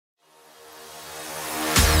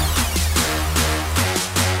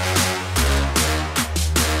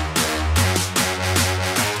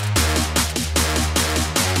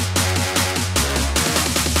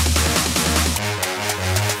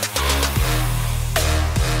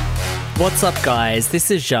What's up, guys?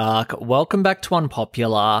 This is Jacques. Welcome back to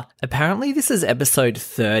Unpopular. Apparently, this is episode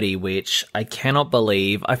 30, which I cannot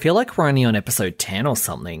believe. I feel like we're only on episode 10 or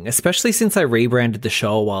something, especially since I rebranded the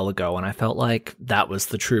show a while ago and I felt like that was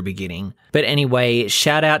the true beginning. But anyway,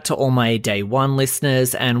 shout out to all my day one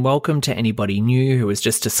listeners and welcome to anybody new who is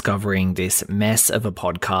just discovering this mess of a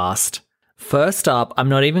podcast. First up, I'm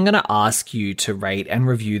not even going to ask you to rate and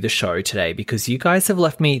review the show today because you guys have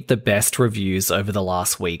left me the best reviews over the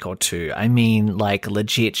last week or two. I mean, like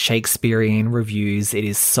legit Shakespearean reviews. It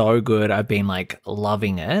is so good. I've been like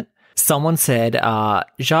loving it. Someone said,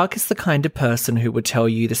 Jacques is the kind of person who would tell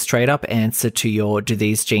you the straight up answer to your "do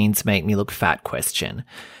these jeans make me look fat" question.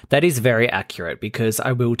 That is very accurate because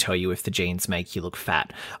I will tell you if the jeans make you look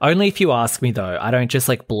fat. Only if you ask me though. I don't just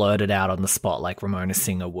like blurt it out on the spot like Ramona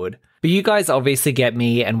Singer would. But you guys obviously get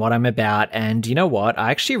me and what I'm about, and you know what? I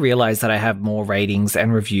actually realized that I have more ratings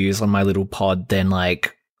and reviews on my little pod than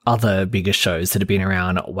like other bigger shows that have been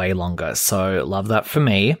around way longer, so love that for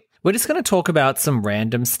me. We're just going to talk about some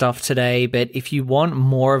random stuff today, but if you want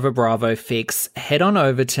more of a Bravo fix, head on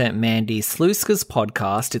over to Mandy Sluska's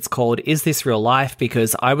podcast. It's called Is This Real Life?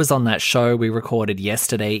 Because I was on that show we recorded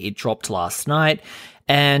yesterday. It dropped last night.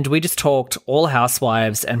 And we just talked all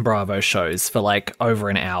Housewives and Bravo shows for like over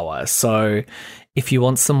an hour. So if you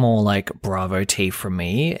want some more like Bravo tea from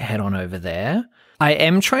me, head on over there. I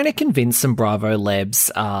am trying to convince some Bravo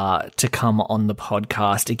lebs to come on the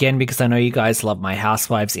podcast again because I know you guys love my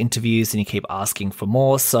Housewives interviews and you keep asking for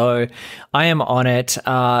more. So I am on it.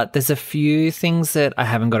 There's a few things that I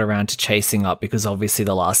haven't got around to chasing up because obviously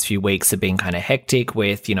the last few weeks have been kind of hectic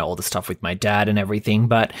with, you know, all the stuff with my dad and everything.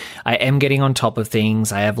 But I am getting on top of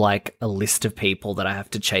things. I have like a list of people that I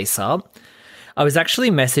have to chase up. I was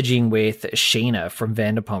actually messaging with Sheena from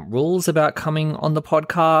Vanderpump Rules about coming on the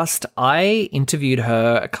podcast. I interviewed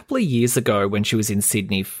her a couple of years ago when she was in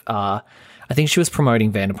Sydney. I think she was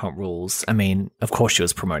promoting Vanderpump Rules. I mean, of course she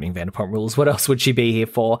was promoting Vanderpump Rules. What else would she be here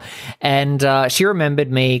for? And she remembered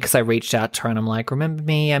me because I reached out to her and I'm like, remember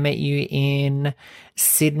me? I met you in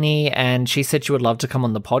Sydney, and she said she would love to come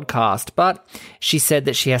on the podcast, but she said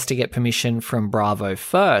that she has to get permission from Bravo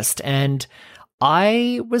first. And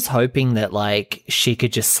I was hoping that like she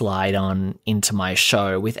could just slide on into my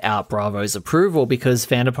show without Bravo's approval because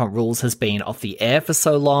Vanderpump Rules has been off the air for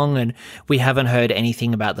so long and we haven't heard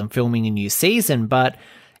anything about them filming a new season. But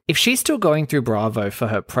if she's still going through Bravo for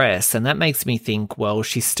her press, and that makes me think, well,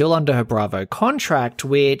 she's still under her Bravo contract,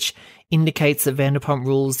 which indicates that Vanderpump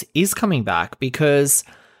Rules is coming back because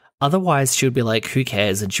otherwise she would be like, who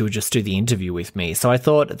cares? And she would just do the interview with me. So I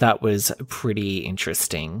thought that was pretty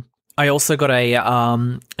interesting. I also got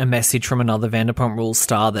a message from another Vanderpump Rules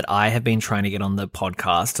star that I have been trying to get on the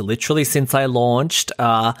podcast literally since I launched,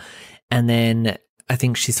 and then I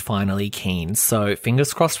think she's finally keen, so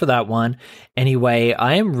fingers crossed for that one. Anyway,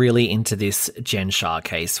 I am really into this Jen Shah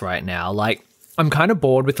case right now. Like, I'm kind of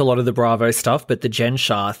bored with a lot of the Bravo stuff, but the Jen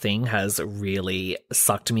Shah thing has really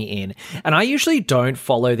sucked me in. And I usually don't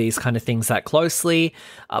follow these kind of things that closely,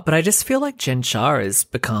 but I just feel like Jen Shah has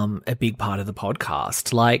become a big part of the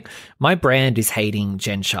podcast. Like, my brand is hating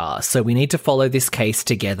Jen Shah, so we need to follow this case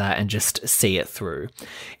together and just see it through.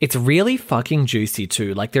 It's really fucking juicy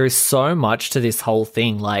too. Like, there is so much to this whole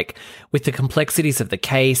thing, like with the complexities of the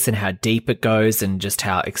case and how deep it goes and just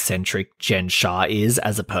how eccentric Jen Shah is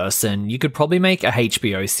as a person. You could probably make a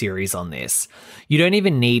HBO series on this. You don't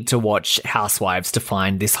even need to watch Housewives to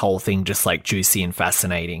find this whole thing just like juicy and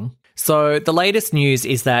fascinating. So the latest news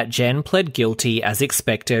is that Jen pled guilty as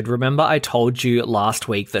expected. Remember, I told you last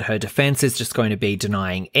week that her defense is just going to be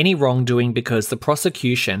denying any wrongdoing because the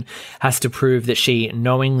prosecution has to prove that she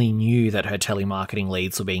knowingly knew that her telemarketing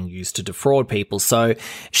leads were being used to defraud people. So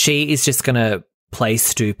she is just going to play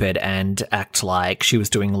stupid and act like she was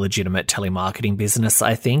doing a legitimate telemarketing business,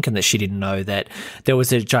 I think, and that she didn't know that there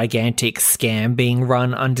was a gigantic scam being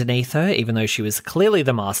run underneath her, even though she was clearly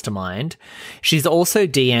the mastermind. She's also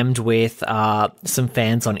DM'd with some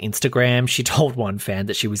fans on Instagram. She told one fan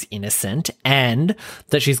that she was innocent and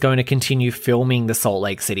that she's going to continue filming the Salt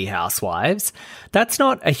Lake City Housewives. That's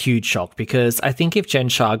not a huge shock because I think if Jen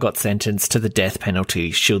Shah got sentenced to the death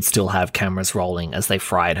penalty, she'd still have cameras rolling as they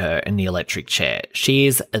fried her in the electric chair. She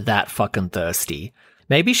is that fucking thirsty.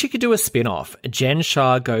 Maybe she could do a spin-off, Jen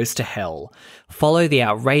Shah Goes to Hell. Follow the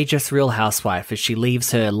outrageous Real Housewife as she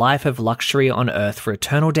leaves her life of luxury on Earth for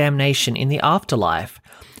eternal damnation in the afterlife.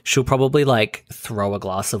 she'll probably like throw a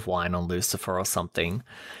glass of wine on Lucifer or something.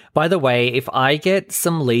 By the way, if I get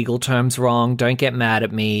some legal terms wrong, don't get mad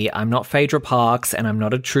at me. I'm not Phaedra Parks and I'm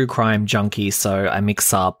not a true crime junkie, so I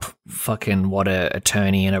mix up fucking what a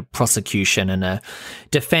attorney and a prosecution and a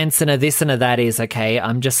defense and a this and a that is, okay?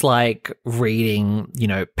 I'm just like reading,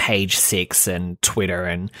 page 6 and Twitter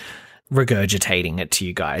and regurgitating it to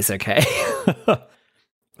you guys, okay?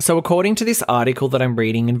 So according to this article that I'm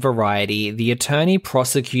reading in Variety, the attorney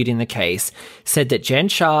prosecuting the case said that Jen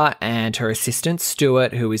Shah and her assistant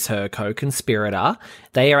Stuart, who is her co-conspirator,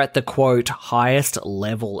 they are at the, quote, highest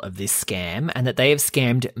level of this scam and that they have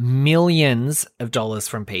scammed millions of dollars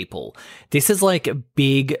from people. This is like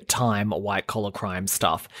big time white collar crime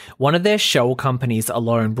stuff. One of their shell companies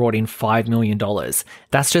alone brought in $5 million.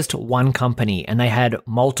 That's just one company and they had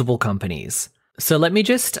multiple companies. So let me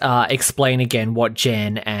just explain again what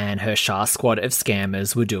Jen and her Shah squad of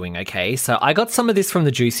scammers were doing, okay? So I got some of this from the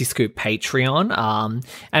Juicy Scoop Patreon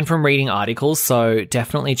and from reading articles, so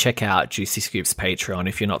definitely check out Juicy Scoop's Patreon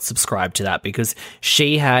if you're not subscribed to that because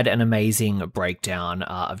she had an amazing breakdown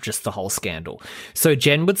of just the whole scandal. So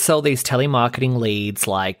Jen would sell these telemarketing leads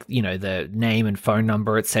like, the name and phone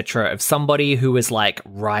number, etc. of somebody who was like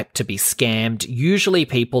ripe to be scammed, usually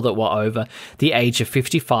people that were over the age of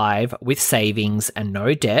 55 with savings and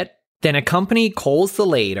no debt. Then a company calls the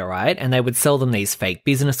lead, all right, and they would sell them these fake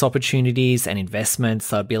business opportunities and investments.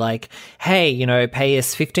 So I'd be like, hey, pay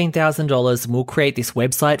us $15,000 and we'll create this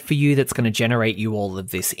website for you that's going to generate you all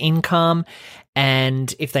of this income.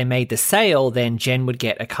 And if they made the sale, then Jen would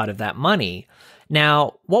get a cut of that money.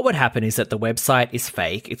 Now, what would happen is that the website is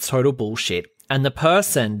fake. It's total bullshit. And the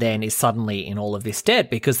person then is suddenly in all of this debt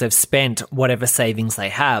because they've spent whatever savings they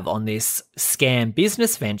have on this scam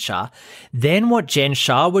business venture. Then what Jen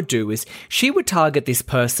Shah would do is she would target this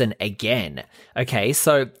person again. Okay,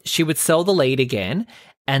 so she would sell the lead again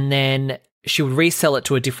and then she would resell it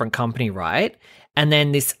to a different company, right? And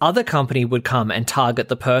then this other company would come and target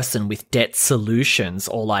the person with debt solutions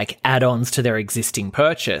or like add-ons to their existing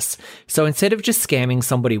purchase. So instead of just scamming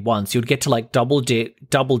somebody once, you'd get to like double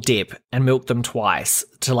dip and milk them twice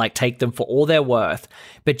to like take them for all they're worth.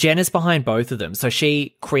 But Jen is behind both of them. So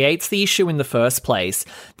she creates the issue in the first place.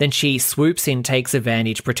 Then she swoops in, takes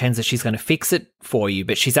advantage, pretends that she's going to fix it for you,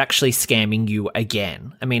 but she's actually scamming you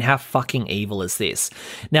again. I mean, how fucking evil is this?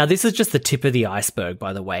 Now, this is just the tip of the iceberg,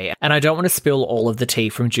 by the way. And I don't want to spill all of the tea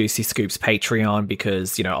from Juicy Scoop's Patreon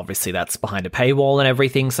because, obviously that's behind a paywall and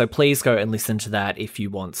everything. So please go and listen to that if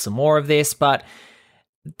you want some more of this. But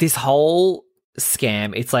this whole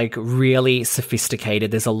scam, it's like really sophisticated.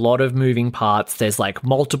 There's a lot of moving parts. There's like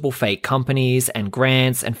multiple fake companies and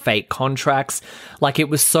grants and fake contracts. Like it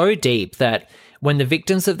was so deep that when the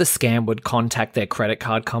victims of the scam would contact their credit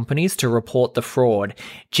card companies to report the fraud,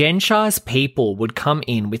 Jen Shah's people would come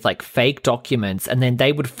in with like fake documents and then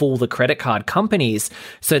they would fool the credit card companies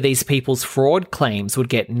so these people's fraud claims would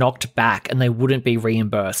get knocked back and they wouldn't be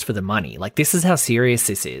reimbursed for the money. Like this is how serious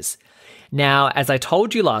this is. Now, as I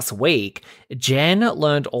told you last week, Jen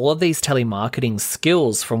learned all of these telemarketing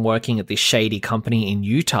skills from working at this shady company in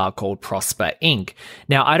Utah called Prosper Inc.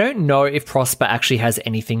 Now, I don't know if Prosper actually has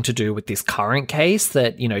anything to do with this current case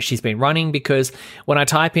that, she's been running because when I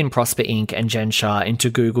type in Prosper Inc. and Jen Shah into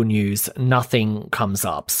Google News, nothing comes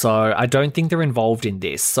up. So I don't think they're involved in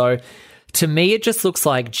this. So to me, it just looks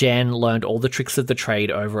like Jen learned all the tricks of the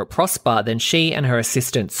trade over at Prosper. Then she and her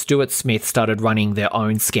assistant, Stuart Smith, started running their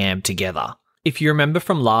own scam together. If you remember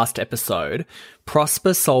from last episode,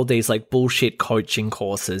 Prosper sold these like bullshit coaching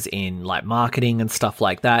courses in like marketing and stuff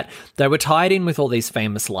like that. They were tied in with all these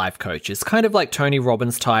famous life coaches, kind of like Tony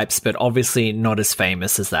Robbins types, but obviously not as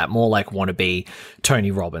famous as that, more like wannabe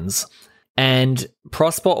Tony Robbins. And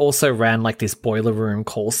Prosper also ran like this boiler room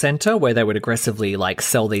call center where they would aggressively like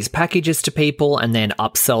sell these packages to people and then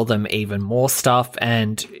upsell them even more stuff.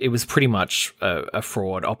 And it was pretty much a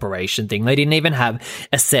fraud operation thing. They didn't even have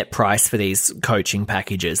a set price for these coaching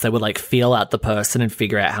packages. They would like feel out the person and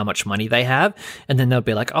figure out how much money they have. And then they'll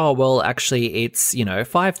be like, oh, well, actually it's,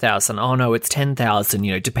 $5,000. Oh no, it's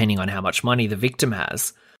 $10,000, depending on how much money the victim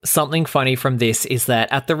has. Something funny from this is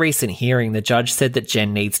that at the recent hearing, the judge said that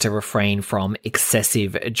Jen needs to refrain from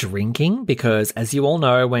excessive drinking because, as you all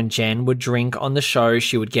know, when Jen would drink on the show,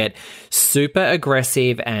 she would get super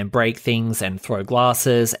aggressive and break things and throw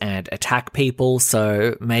glasses and attack people.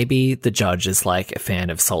 So maybe the judge is like a fan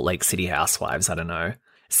of Salt Lake City Housewives. I don't know.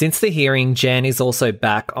 Since the hearing, Jen is also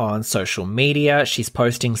back on social media. She's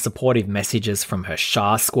posting supportive messages from her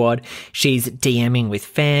Shah squad. She's DMing with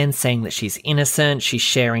fans saying that she's innocent. She's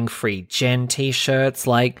sharing free Jen t-shirts.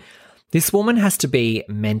 Like, this woman has to be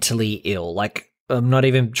mentally ill. Like, I'm not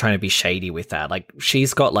even trying to be shady with that. Like,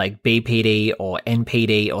 she's got like BPD or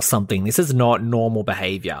NPD or something. This is not normal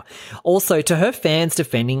behavior. Also, to her fans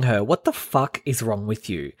defending her, what the fuck is wrong with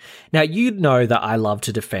you? Now, you know that I love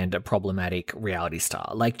to defend a problematic reality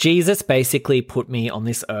star. Like, Jesus basically put me on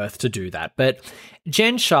this earth to do that. But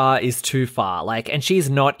Jen Shah is too far. Like, and she's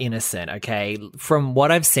not innocent, okay? From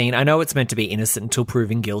what I've seen, I know it's meant to be innocent until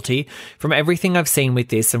proven guilty. From everything I've seen with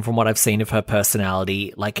this and from what I've seen of her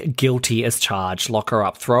personality, like, guilty as charged. Lock her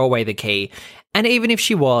up, throw away the key. And even if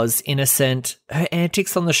she was innocent, her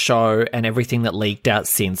antics on the show and everything that leaked out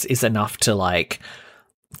since is enough to, like,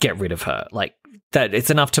 get rid of her. Like, that it's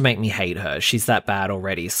enough to make me hate her. She's that bad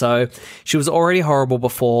already. So she was already horrible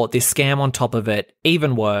before. This scam on top of it,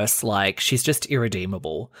 even worse. Like, she's just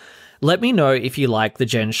irredeemable. Let me know if you like the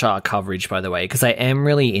Jen Shah coverage, by the way, because I am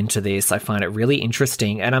really into this. I find it really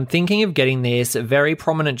interesting. And I'm thinking of getting this very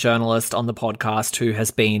prominent journalist on the podcast who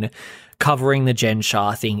has been covering the Jen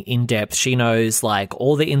Shah thing in depth. She knows like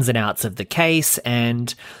all the ins and outs of the case,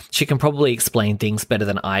 and she can probably explain things better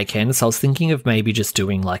than I can. So I was thinking of maybe just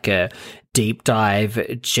doing like a deep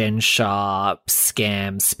dive Jen Shah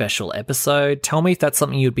scam special episode. Tell me if that's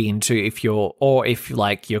something you'd be into, if you're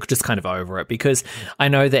just kind of over it, because I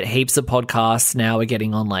know that heaps of podcasts now are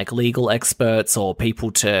getting on like legal experts or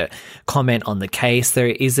people to comment on the case. There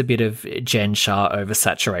is a bit of Jen Shah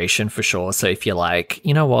oversaturation for sure. So if you're like,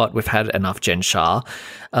 you know what, we've had enough Jen Shah,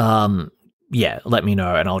 yeah, let me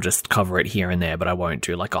know and I'll just cover it here and there, but I won't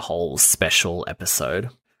do like a whole special episode.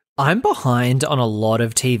 I'm behind on a lot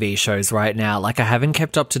of TV shows right now. Like, I haven't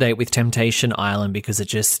kept up to date with Temptation Island because it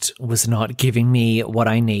just was not giving me what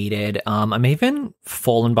I needed. I'm even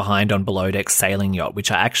fallen behind on Below Deck Sailing Yacht,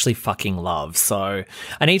 which I actually fucking love. So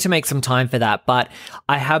I need to make some time for that. But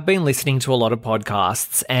I have been listening to a lot of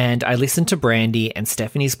podcasts, and I listened to Brandy and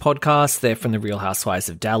Stephanie's podcast. They're from the Real Housewives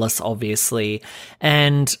of Dallas, obviously.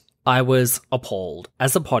 And I was appalled.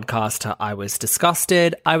 As a podcaster, I was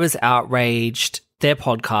disgusted. I was outraged. Their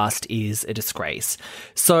podcast is a disgrace.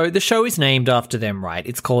 So the show is named after them, right?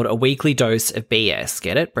 It's called A Weekly Dose of BS.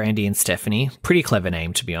 Get it? Brandy and Stephanie. Pretty clever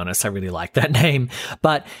name, to be honest. I really like that name.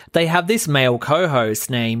 But they have this male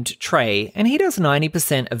co-host named Trey, and he does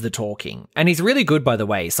 90% of the talking. And he's really good, by the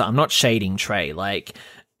way, so I'm not shading Trey. Like,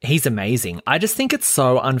 he's amazing. I just think it's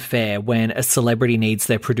so unfair when a celebrity needs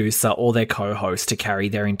their producer or their co-host to carry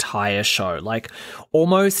their entire show. Like,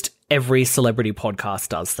 almost every celebrity podcast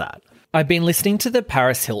does that. I've been listening to the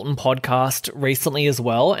Paris Hilton podcast recently as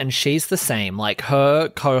well, and she's the same. Like, her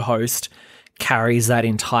co-host carries that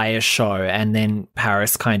entire show, and then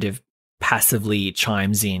Paris kind of passively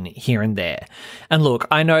chimes in here and there. And look,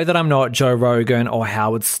 I know that I'm not Joe Rogan or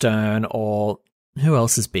Howard Stern or who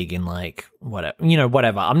else is big in, like,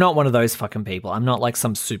 whatever. I'm not one of those fucking people. I'm not like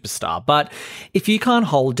some superstar. But if you can't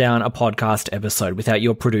hold down a podcast episode without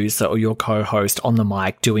your producer or your co-host on the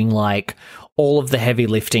mic doing like all of the heavy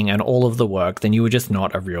lifting and all of the work, then you were just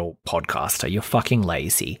not a real podcaster. You're fucking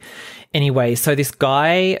lazy. Anyway, so this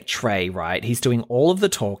guy, Trey, right, he's doing all of the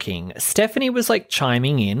talking. Stephanie was like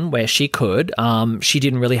chiming in where she could. She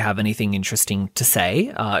didn't really have anything interesting to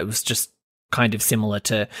say. It was just kind of similar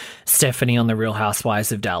to Stephanie on The Real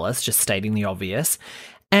Housewives of Dallas, just stating the obvious.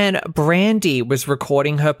 And Brandy was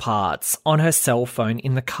recording her parts on her cell phone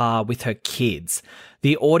in the car with her kids.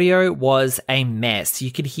 The audio was a mess.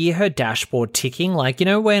 You could hear her dashboard ticking, like, you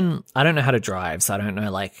know, when, I don't know how to drive, so I don't know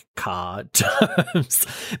like car terms,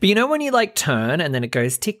 but you know when you like turn and then it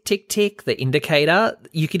goes tick, tick, tick, the indicator,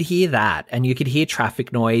 you could hear that, and you could hear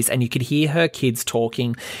traffic noise, and you could hear her kids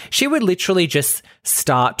talking. She would literally just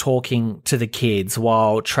start talking to the kids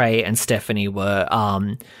while Trey and Stephanie were,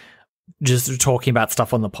 just talking about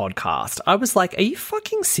stuff on the podcast. I was like, are you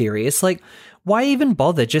fucking serious? Like, why even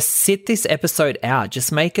bother? Just sit this episode out.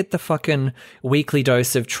 Just make it the fucking weekly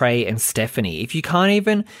dose of Trey and Stephanie. If you can't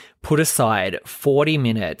even put aside 40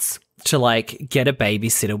 minutes to like get a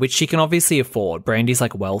babysitter, which she can obviously afford. Brandy's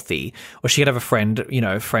like wealthy, or she could have a friend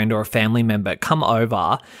or a family member come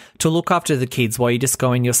over to look after the kids while you just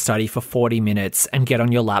go in your study for 40 minutes and get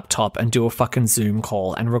on your laptop and do a fucking Zoom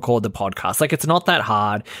call and record the podcast. Like, it's not that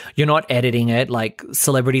hard. You're not editing it. Like,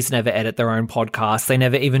 celebrities never edit their own podcasts. They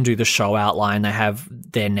never even do the show outline. They have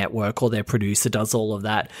their network or their producer does all of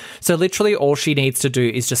that. So literally all she needs to do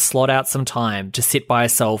is just slot out some time to sit by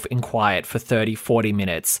herself in quiet for 30, 40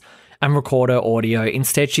 minutes and record her audio.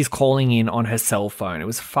 Instead, she's calling in on her cell phone. It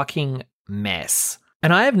was a fucking mess.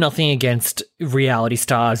 And I have nothing against reality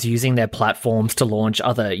stars using their platforms to launch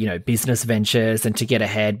other, business ventures and to get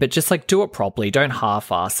ahead, but just like do it properly. Don't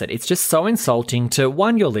half-ass it. It's just so insulting to,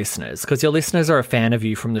 one, your listeners, because your listeners are a fan of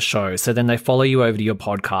you from the show. So then they follow you over to your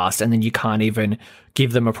podcast and then you can't even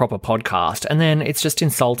give them a proper podcast. And then it's just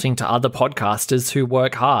insulting to other podcasters who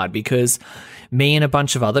work hard, because me and a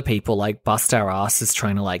bunch of other people like bust our asses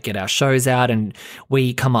trying to like get our shows out, and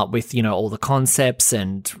we come up with, all the concepts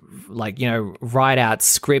and write out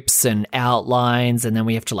scripts and outlines, and then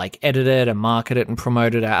we have to like edit it and market it and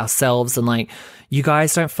promote it ourselves. And like, you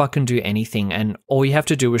guys don't fucking do anything, and all you have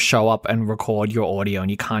to do is show up and record your audio, and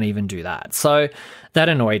you can't even do that. So that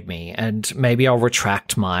annoyed me, and maybe I'll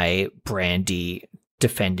retract my Brandy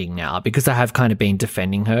defending now, because I have kind of been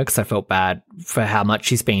defending her because I felt bad for how much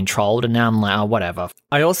she's been trolled, and now I'm like, oh, whatever.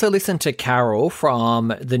 I also listened to Carol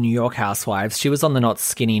from the New York Housewives. She was on the Not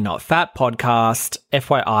Skinny, Not Fat podcast.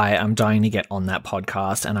 FYI, I'm dying to get on that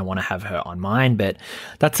podcast and I want to have her on mine, but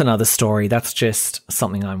that's another story. That's just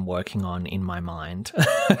something I'm working on in my mind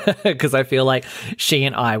because I feel like she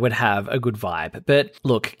and I would have a good vibe. But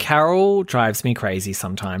look, Carol drives me crazy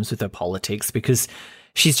sometimes with her politics, because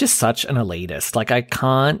she's just such an elitist. Like, I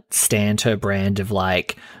can't stand her brand of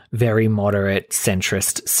like very moderate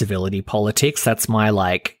centrist civility politics. That's my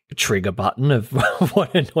like trigger button of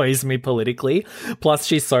what annoys me politically. Plus,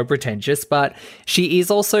 she's so pretentious, but she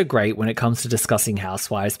is also great when it comes to discussing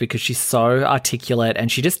housewives, because she's so articulate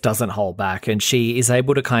and she just doesn't hold back, and she is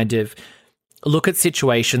able to kind of look at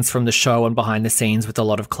situations from the show and behind the scenes with a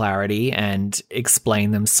lot of clarity and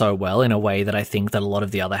explain them so well in a way that I think that a lot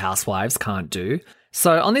of the other housewives can't do.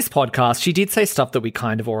 So on this podcast, she did say stuff that we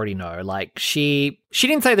kind of already know. Like, she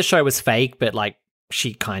didn't say the show was fake, but like,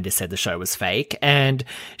 she kind of said the show was fake. And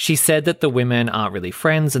she said that the women aren't really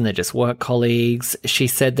friends and they're just work colleagues. She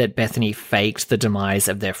said that Bethany faked the demise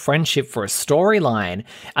of their friendship for a storyline,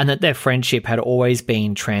 and that their friendship had always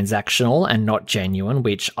been transactional and not genuine,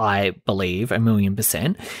 which I believe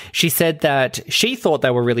 1,000,000%. She said that she thought they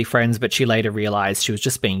were really friends, but she later realized she was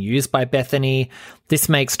just being used by Bethany. This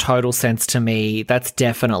makes total sense to me. That's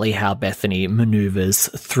definitely how Bethany maneuvers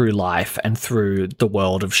through life and through the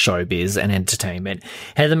world of showbiz and entertainment.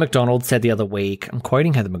 Heather McDonald said the other week, I'm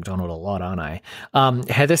quoting Heather McDonald a lot, aren't I?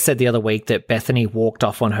 Heather said the other week that Bethany walked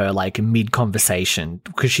off on her like mid-conversation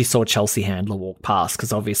because she saw Chelsea Handler walk past,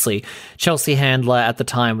 because obviously Chelsea Handler at the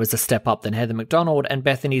time was a step up than Heather McDonald, and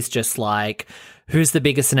Bethany's just like, who's the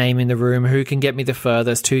biggest name in the room? Who can get me the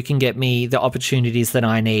furthest? Who can get me the opportunities that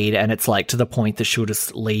I need? And it's like to the point that she'll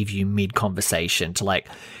just leave you mid-conversation to like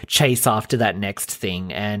chase after that next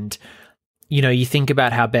thing. And, you think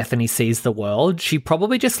about how Bethany sees the world. She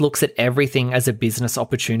probably just looks at everything as a business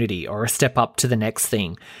opportunity or a step up to the next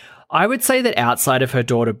thing. I would say that outside of her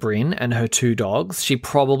daughter Brynn and her 2 dogs, she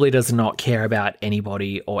probably does not care about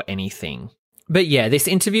anybody or anything. But yeah, this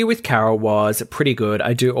interview with Carol was pretty good.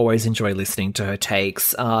 I do always enjoy listening to her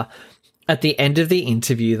takes. At the end of the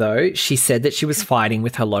interview, though, she said that she was fighting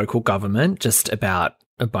with her local government just about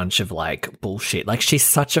a bunch of like bullshit. Like, she's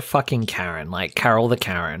such a fucking Karen, like Carol the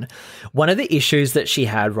Karen. One of the issues that she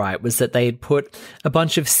had, right, was that they had put a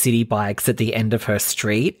bunch of city bikes at the end of her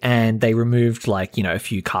street, and they removed like, a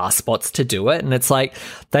few car spots to do it. And it's like,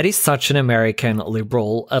 that is such an American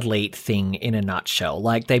liberal elite thing in a nutshell.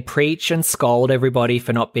 Like, they preach and scold everybody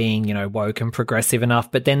for not being, woke and progressive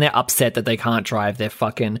enough, but then they're upset that they can't drive their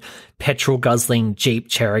fucking petrol guzzling Jeep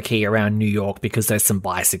Cherokee around New York because there's some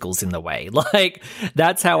bicycles in the way. Like,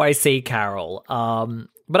 that's how I see Carol.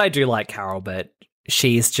 But I do like Carol, but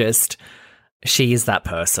she is that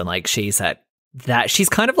person. Like, she's she's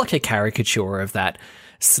kind of like a caricature of that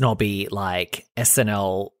snobby, like,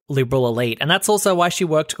 SNL liberal elite. And that's also why she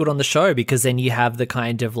worked good on the show, because then you have the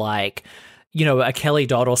kind of like, a Kelly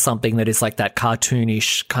Dodd or something that is like that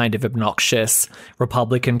cartoonish kind of obnoxious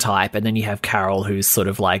Republican type. And then you have Carol, who's sort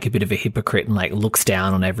of like a bit of a hypocrite and like looks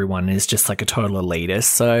down on everyone and is just like a total elitist.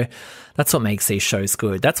 So that's what makes these shows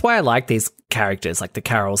good. That's why I like these characters, like the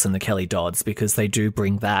Carols and the Kelly Dodds, because they do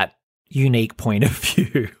bring that unique point of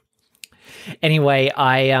view. Anyway,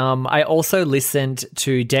 I also listened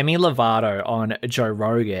to Demi Lovato on Joe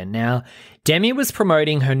Rogan. Now, Demi was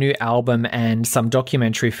promoting her new album and some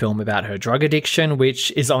documentary film about her drug addiction,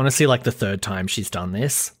 which is honestly like the 3rd time she's done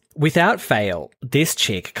this. Without fail, this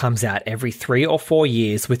chick comes out every 3 or 4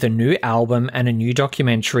 years with a new album and a new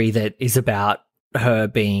documentary that is about her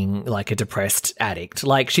being like a depressed addict.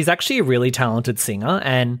 Like, she's actually a really talented singer,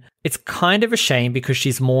 and it's kind of a shame because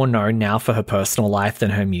she's more known now for her personal life than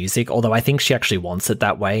her music, although I think she actually wants it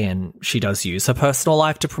that way and she does use her personal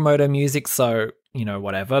life to promote her music, so,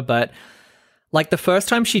 whatever. But Like, the first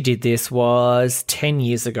time she did this was 10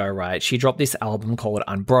 years ago, right? She dropped this album called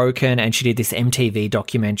Unbroken, and she did this MTV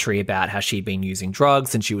documentary about how she'd been using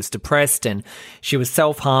drugs and she was depressed and she was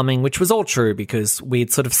self-harming, which was all true because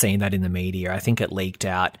we'd sort of seen that in the media. I think it leaked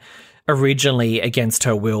out originally against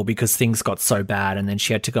her will because things got so bad, and then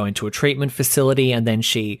she had to go into a treatment facility, and then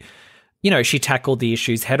she tackled the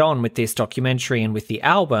issues head on with this documentary and with the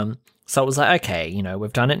album. So it was like, okay,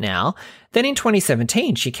 we've done it now. Then in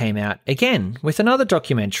 2017, she came out again with another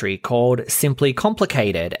documentary called Simply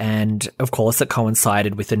Complicated. And of course, it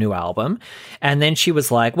coincided with the new album. And then she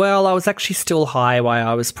was like, well, I was actually still high while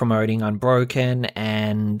I was promoting Unbroken,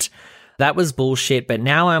 and that was bullshit. But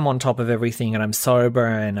now I'm on top of everything and I'm sober,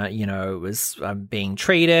 and, I'm being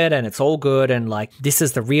treated and it's all good. And like, this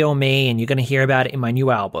is the real me, and you're going to hear about it in my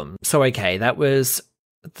new album. So, okay, that was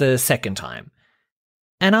the second time.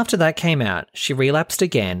 And after that came out, she relapsed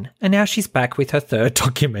again, and now she's back with her third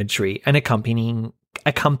documentary, an accompanying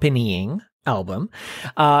album.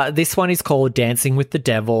 This one is called Dancing with the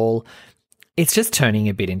Devil. It's just turning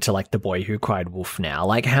a bit into like The Boy Who Cried Wolf now.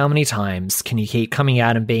 Like, how many times can you keep coming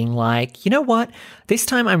out and being like, you know what? This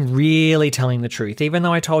time I'm really telling the truth, even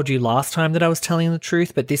though I told you last time that I was telling the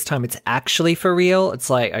truth, but this time it's actually for real.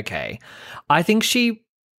 It's like, okay. I think she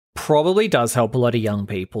probably does help a lot of young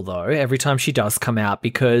people, though, every time she does come out,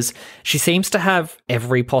 because she seems to have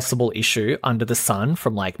every possible issue under the sun,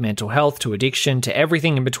 from like mental health to addiction to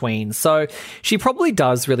everything in between. So she probably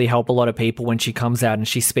does really help a lot of people when she comes out and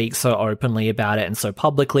she speaks so openly about it and so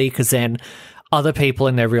publicly, because then other people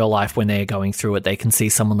in their real life, when they're going through it, they can see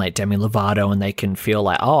someone like Demi Lovato and they can feel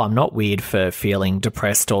like, oh, I'm not weird for feeling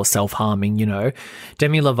depressed or self-harming,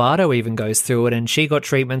 Demi Lovato even goes through it and she got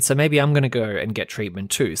treatment, so maybe I'm going to go and get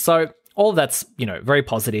treatment too. So all of that's, very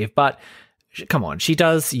positive, but come on, she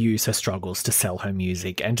does use her struggles to sell her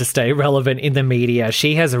music and to stay relevant in the media.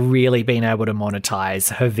 She has really been able to monetize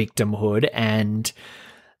her victimhood, and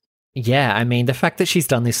yeah, I mean, the fact that she's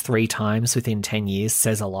done this 3 times within 10 years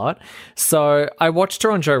says a lot. So I watched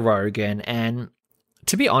her on Joe Rogan, and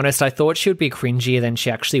to be honest, I thought she would be cringier than she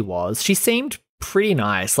actually was. She seemed pretty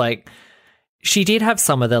nice. Like, she did have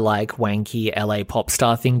some of the like wanky LA pop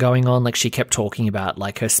star thing going on. Like, she kept talking about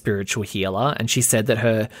like her spiritual healer, and she said that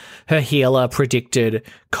her healer predicted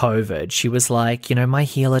COVID. She was like, my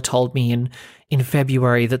healer told me in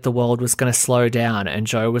February that the world was going to slow down. And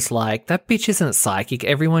Joe was like, that bitch isn't psychic.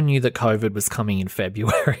 Everyone knew that COVID was coming in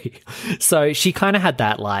February. So she kind of had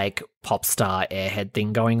that like pop star airhead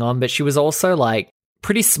thing going on, but she was also like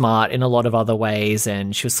pretty smart in a lot of other ways,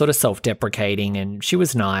 and she was sort of self-deprecating, and she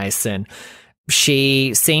was nice, and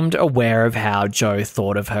she seemed aware of how Joe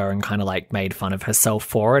thought of her and kind of like made fun of herself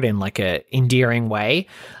for it in like a endearing way.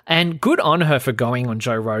 And good on her for going on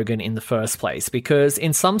Joe Rogan in the first place, because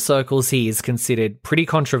in some circles he is considered pretty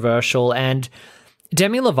controversial. And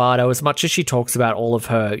Demi Lovato, as much as she talks about all of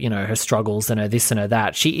her, her struggles and her this and her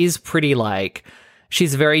that, she is pretty like,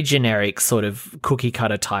 she's very generic sort of cookie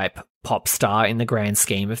cutter type pop star in the grand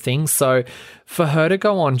scheme of things. So for her to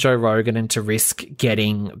go on Joe Rogan and to risk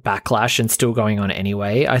getting backlash and still going on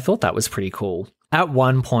anyway, I thought that was pretty cool. At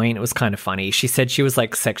one point, it was kind of funny. She said she was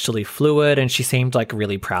like sexually fluid and she seemed like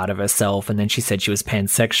really proud of herself. And then she said she was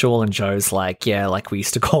pansexual, and Joe's like, yeah, like we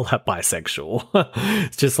used to call that bisexual.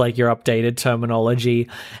 It's just like your updated terminology.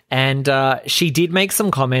 And she did make some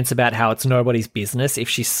comments about how it's nobody's business if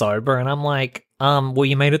she's sober. And I'm like, well,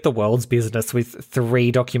 you made it the world's business with 3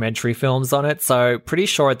 documentary films on it. So pretty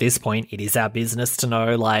sure at this point it is our business to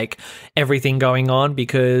know like everything going on,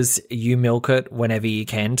 because you milk it whenever you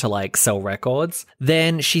can to like sell records.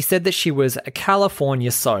 Then she said that she was a California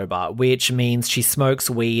sober, which means she smokes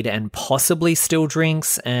weed and possibly still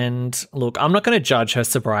drinks. And look, I'm not going to judge her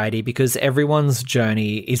sobriety because everyone's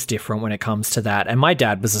journey is different when it comes to that. And my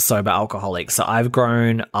dad was a sober alcoholic, so I've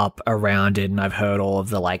grown up around it and I've heard all of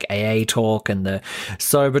the like AA talk and the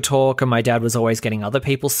sober talk, and my dad was always getting other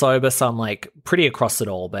people sober, so I'm like pretty across it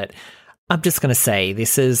all. But I'm just going to say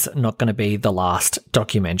this is not going to be the last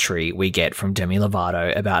documentary we get from Demi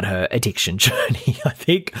Lovato about her addiction journey. I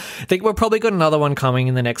think we've probably got another one coming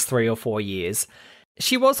in the next 3 or 4 years.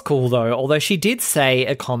 She was cool though, although she did say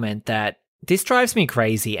a comment that this drives me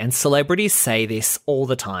crazy, and celebrities say this all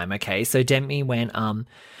the time, okay? So Demi went,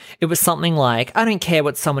 it was something like, I don't care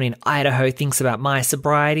what someone in Idaho thinks about my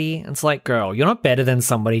sobriety. It's like, girl, you're not better than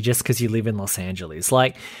somebody just because you live in Los Angeles.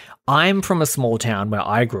 Like, I'm from a small town where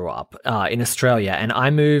I grew up in Australia, and I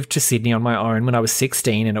moved to Sydney on my own when I was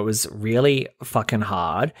 16, and it was really fucking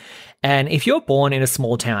hard. And if you're born in a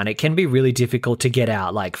small town, it can be really difficult to get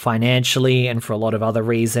out, like financially and for a lot of other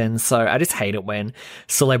reasons. So I just hate it when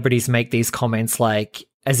celebrities make these comments like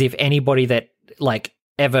as if anybody that like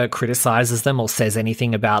ever criticizes them or says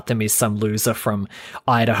anything about them is some loser from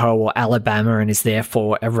Idaho or Alabama and is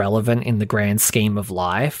therefore irrelevant in the grand scheme of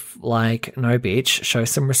life. Like, no, bitch, show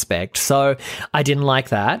some respect. So I didn't like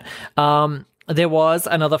that. There was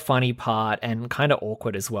another funny part and kind of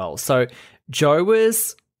awkward as well. So Joe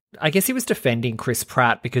was, I guess he was defending Chris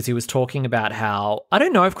Pratt because he was talking about how, I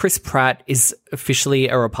don't know if Chris Pratt is officially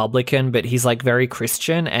a Republican, but he's like very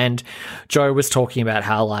Christian. And Joe was talking about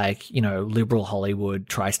how, like, you know, liberal Hollywood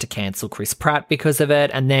tries to cancel Chris Pratt because of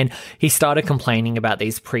it. And then he started complaining about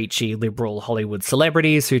these preachy liberal Hollywood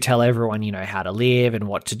celebrities who tell everyone, you know, how to live and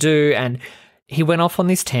what to do. And he went off on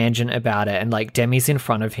this tangent about it, and like Demi's in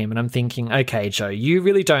front of him. And I'm thinking, okay, Joe, you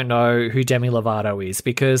really don't know who Demi Lovato is,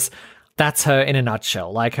 because that's her in a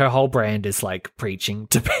nutshell. Like, her whole brand is like preaching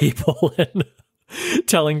to people and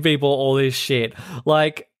telling people all this shit.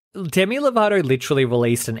 Like, Demi Lovato literally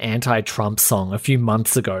released an anti-Trump song a few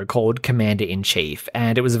months ago called Commander-in-Chief,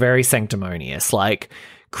 and it was very sanctimonious. Like,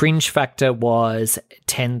 cringe factor was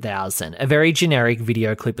 10,000. A very generic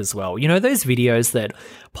video clip as well. You know those videos that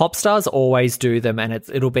pop stars always do them, and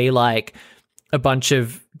it'll be like a bunch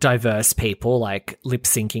of diverse people like lip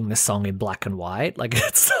syncing the song in black and white. Like,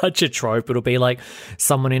 it's such a trope. It'll be like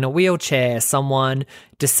someone in a wheelchair, someone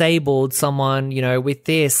disabled, someone, you know, with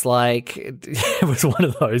this, like, it was one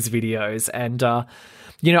of those videos. And,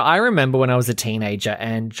 you know, I remember when I was a teenager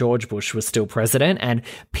and George Bush was still president, and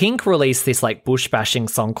Pink released this like Bush bashing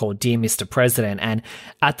song called Dear Mr. President. And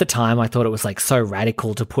at the time I thought it was like so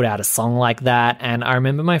radical to put out a song like that. And I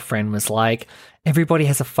remember my friend was like, everybody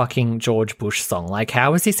has a fucking George Bush song. Like,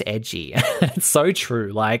 how is this edgy? It's so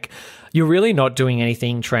true. Like, you're really not doing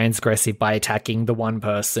anything transgressive by attacking the one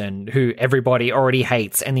person who everybody already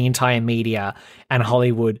hates and the entire media and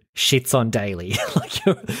Hollywood shits on daily.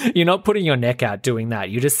 Like, you're not putting your neck out doing that.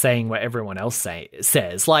 You're just saying what everyone else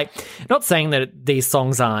says. Like, not saying that these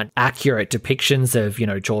songs aren't accurate depictions of, you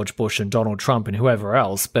know, George Bush and Donald Trump and whoever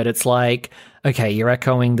else, but it's like, okay, you're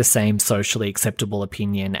echoing the same socially acceptable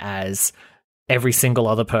opinion as every single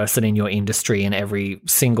other person in your industry and every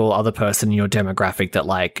single other person in your demographic that,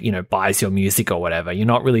 like, you know, buys your music or whatever. You're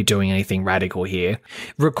not really doing anything radical here.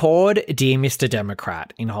 Record Dear Mr.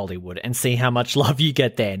 Democrat in Hollywood and see how much love you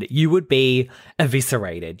get then. You would be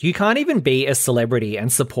eviscerated. You can't even be a celebrity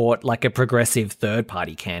and support like a progressive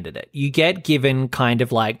third-party candidate. You get given kind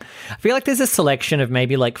of like, I feel like there's a selection of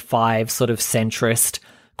maybe like 5 sort of centrist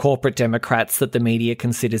corporate Democrats that the media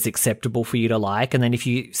considers acceptable for you to like. And then if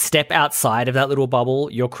you step outside of that little bubble,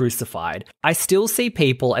 you're crucified. I still see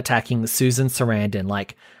people attacking Susan Sarandon,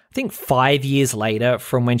 like, I think 5 years later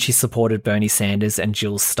from when she supported Bernie Sanders and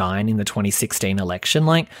Jill Stein in the 2016 election.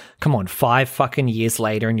 Like, come on, 5 fucking years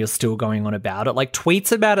later and you're still going on about it. Like,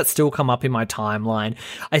 tweets about it still come up in my timeline.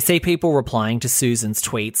 I see people replying to Susan's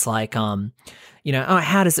tweets like, you know, oh,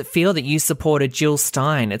 how does it feel that you supported Jill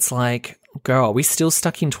Stein? It's like, girl, are we still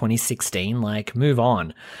stuck in 2016? Like, move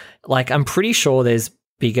on. Like, I'm pretty sure there's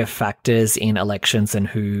bigger factors in elections than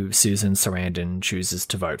who Susan Sarandon chooses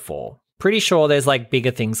to vote for. Pretty sure there's like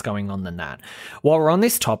bigger things going on than that. While we're on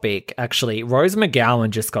this topic, actually, Rose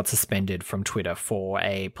McGowan just got suspended from Twitter for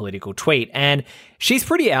a political tweet, and she's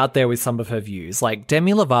pretty out there with some of her views. Like,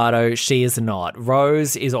 Demi Lovato, she is not.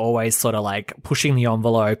 Rose is always sort of like pushing the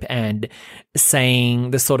envelope and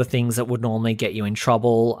saying the sort of things that would normally get you in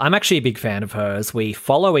trouble. I'm actually a big fan of hers. We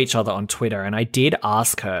follow each other on Twitter, and I did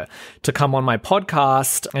ask her to come on my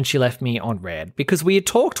podcast, and she left me on red because we had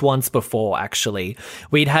talked once before, actually.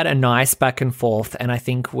 We'd had a nice back and forth, and I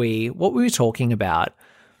think what were we talking about?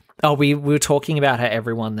 Oh, we were talking about how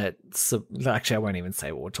everyone actually, I won't even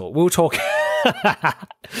say what we were talking.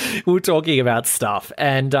 We were talking about stuff,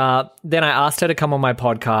 and then I asked her to come on my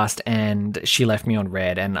podcast, and she left me on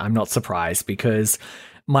red, and I'm not surprised because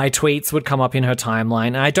my tweets would come up in her timeline,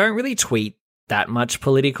 and I don't really tweet that much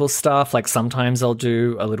political stuff. Like, sometimes I'll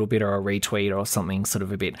do a little bit or a retweet or something sort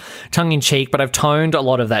of a bit tongue-in-cheek, but I've toned a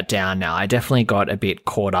lot of that down now. I definitely got a bit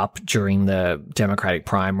caught up during the Democratic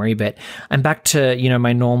primary, but I'm back to, you know,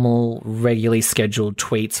 my normal, regularly scheduled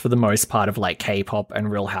tweets for the most part of like K-pop and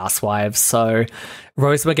Real Housewives. So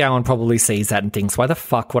Rose McGowan probably sees that and thinks, why the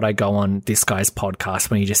fuck would I go on this guy's podcast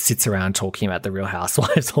when he just sits around talking about the Real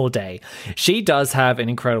Housewives all day? She does have an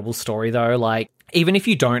incredible story though. Like, even if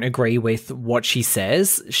you don't agree with what she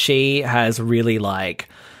says, she has really like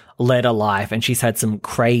led a life, and she's had some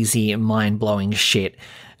crazy mind-blowing shit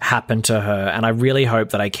happen to her. And I really hope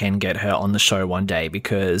that I can get her on the show one day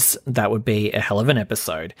because that would be a hell of an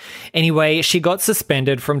episode. Anyway, she got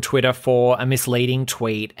suspended from Twitter for a misleading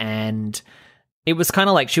tweet, and it was kind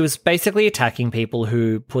of like she was basically attacking people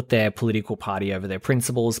who put their political party over their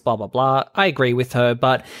principles, blah, blah, blah. I agree with her,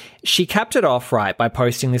 but she capped it off right by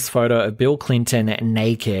posting this photo of Bill Clinton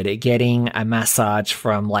naked getting a massage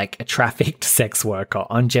from like a trafficked sex worker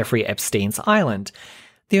on Jeffrey Epstein's island.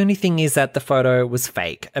 The only thing is that the photo was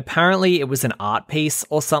fake. Apparently it was an art piece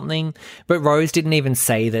or something, but Rose didn't even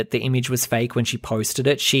say that the image was fake when she posted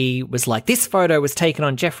it. She was like, this photo was taken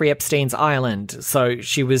on Jeffrey Epstein's island. So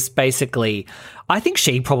she was basically, I think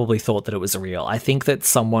she probably thought that it was real. I think that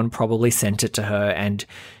someone probably sent it to her and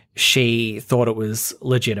she thought it was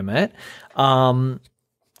legitimate. So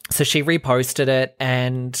she reposted it,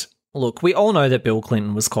 and look, we all know that Bill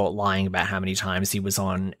Clinton was caught lying about how many times he was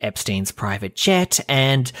on Epstein's private jet,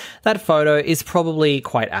 and that photo is probably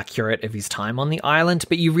quite accurate of his time on the island,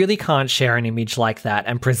 but you really can't share an image like that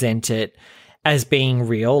and present it as being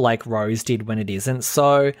real like Rose did when it isn't.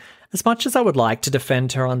 So as much as I would like to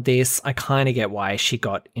defend her on this, I kind of get why she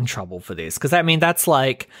got in trouble for this, because I mean, that's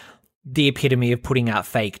like the epitome of putting out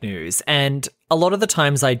fake news. And a lot of the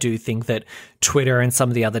times I do think that Twitter and some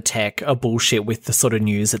of the other tech are bullshit with the sort of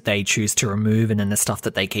news that they choose to remove and then the stuff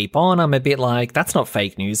that they keep on. I'm a bit like, that's not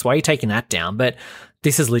fake news. Why are you taking that down? But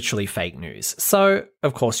this is literally fake news. So,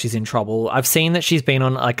 of course, she's in trouble. I've seen that she's been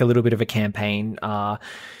on like a little bit of a campaign.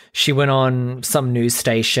 She went on some news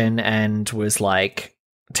station and was like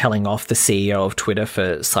telling off the CEO of Twitter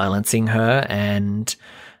for silencing her. And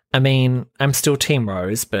I mean, I'm still Team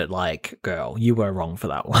Rose, but like, girl, you were wrong for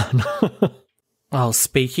that one. Oh,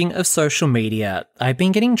 speaking of social media, I've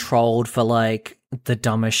been getting trolled for like the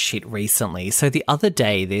dumbest shit recently. So the other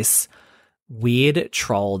day, this weird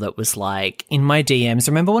troll that was like in my DMs.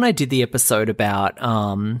 Remember when I did the episode about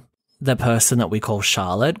the person that we call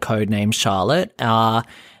Charlotte, codename Charlotte?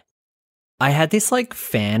 I had this like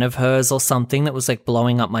fan of hers or something that was like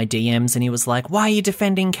blowing up my DMs, and he was like, why are you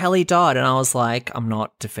defending Kelly Dodd? And I was like, I'm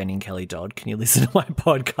not defending Kelly Dodd. Can you listen to my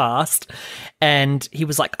podcast? And he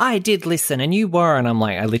was like, I did listen and you were. And I'm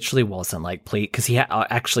like, I literally wasn't, like, please, because he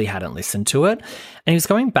actually hadn't listened to it. And he was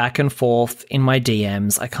going back and forth in my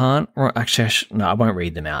DMs. I can't, actually, no, I won't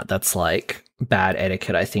read them out. That's like bad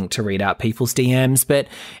etiquette, I think, to read out people's DMs. But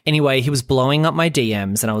anyway, he was blowing up my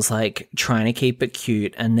DMs and I was like trying to keep it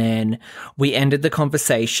cute. And then we ended the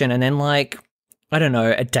conversation. And then like, I don't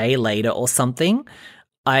know, a day later or something,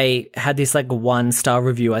 I had this like 1-star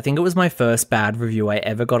review. I think it was my first bad review I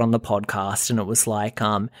ever got on the podcast. And it was like,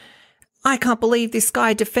 I can't believe this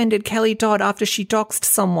guy defended Kelly Dodd after she doxed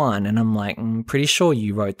someone. And I'm like, I'm pretty sure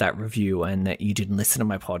you wrote that review and that you didn't listen to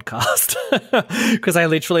my podcast. Because I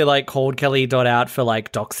literally like called Kelly Dodd out for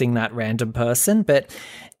like doxing that random person. But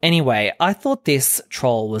anyway, I thought this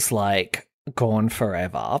troll was like gone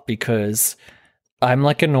forever because I'm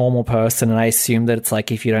like a normal person and I assume that it's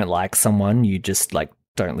like if you don't like someone, you just like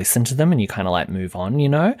don't listen to them and you kind of like move on, you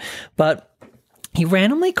know? But he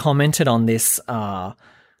randomly commented on this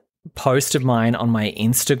post of mine on my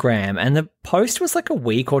Instagram, and the post was like a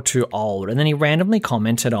week or two old, and then he randomly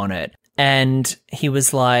commented on it and he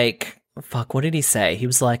was like, fuck, what did he say? He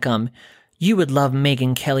was like, you would love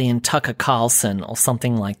Megyn Kelly and Tucker Carlson or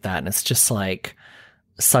something like that. And it's just like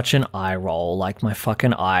such an eye roll. Like my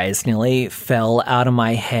fucking eyes nearly fell out of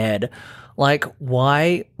my head. Like,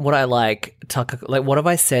 why would I like Tucker? Like, what have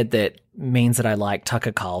I said that means that I like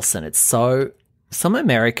Tucker Carlson? It's so, some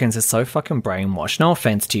Americans are so fucking brainwashed. No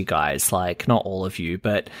offense to you guys, like not all of you,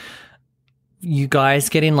 but you guys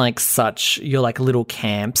get in like such, you're like little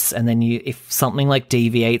camps, and then you, if something like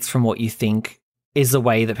deviates from what you think is the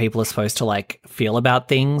way that people are supposed to like feel about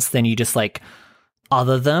things, then you just like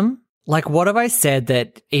other them. Like, what have I said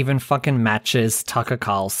that even fucking matches Tucker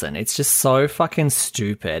Carlson? It's just so fucking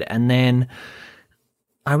stupid. And then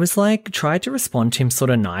I was like, tried to respond to him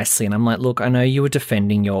sort of nicely. And I'm like, look, I know you were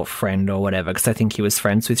defending your friend or whatever, because I think he was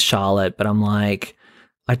friends with Charlotte, but I'm like,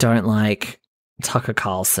 I don't like Tucker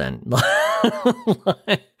Carlson.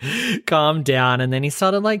 Like, calm down. And then he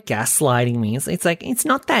started like gaslighting me. It's like, it's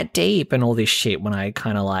not that deep and all this shit. When I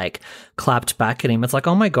kind of like clapped back at him, it's like,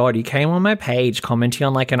 oh my God, you came on my page commenting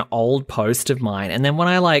on like an old post of mine. And then when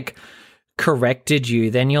I like corrected you,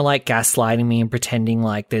 then you're like gaslighting me and pretending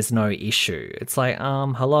like there's no issue. It's like,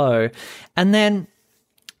 hello. And then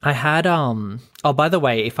I had, oh, by the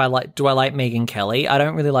way, do I like Megyn Kelly? I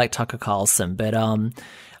don't really like Tucker Carlson, but,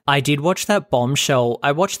 I did watch that Bombshell.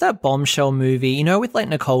 I watched that Bombshell movie, you know, with like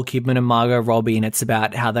Nicole Kidman and Margot Robbie, and it's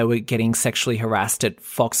about how they were getting sexually harassed at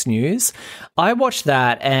Fox News. I watched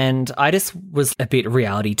that and I just was a bit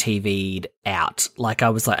reality TV'd out. Like I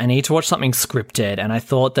was like, I need to watch something scripted, and I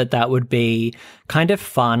thought that that would be kind of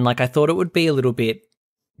fun. Like I thought it would be a little bit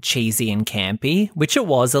cheesy and campy, which it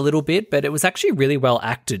was a little bit, but it was actually really well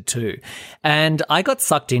acted too. And I got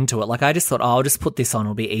sucked into it. Like, I just thought, I'll just put this on.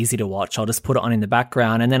 It'll be easy to watch. I'll just put it on in the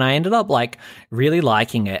background. And then I ended up like really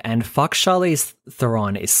liking it. And fuck, Charlize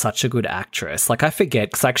Theron is such a good actress. Like, I forget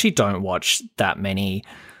because I actually don't watch that many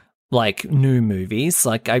like new movies.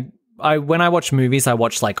 Like when I watch movies, I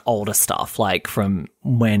watch like older stuff, like from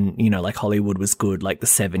when, you know, like Hollywood was good, like the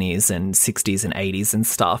 70s and 60s and 80s and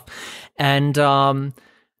stuff. And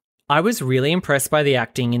I was really impressed by the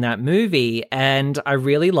acting in that movie, and I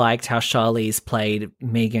really liked how Charlize played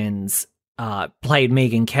Megan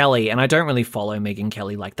Kelly, and I don't really follow Megan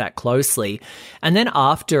Kelly like that closely. And then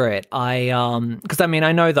after it, because I mean,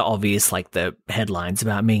 I know the obvious, like the headlines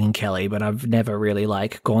about Megan Kelly, but I've never really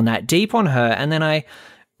like gone that deep on her. And then I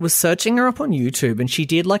was searching her up on YouTube, and she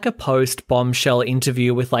did like a post bombshell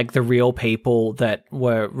interview with like the real people that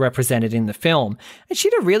were represented in the film, and she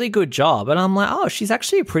did a really good job. And I'm like, oh, she's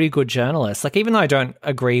actually a pretty good journalist. Like, even though I don't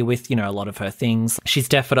agree with, you know, a lot of her things, she's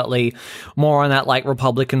definitely more on that like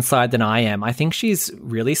Republican side than I am. I think she's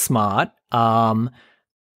really smart.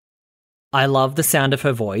 I love the sound of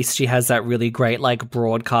her voice. She has that really great, like,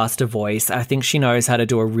 broadcaster voice. I think she knows how to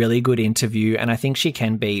do a really good interview, and I think she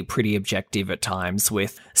can be pretty objective at times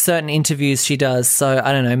with certain interviews she does. So,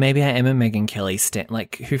 I don't know, maybe I am a Megan Kelly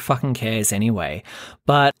like, who fucking cares anyway?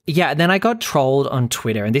 But, yeah, then I got trolled on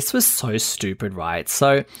Twitter, and this was so stupid, right?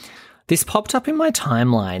 So, this popped up in my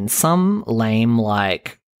timeline. Some lame,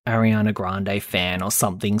 like, Ariana Grande fan or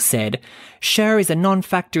something said, Cher is a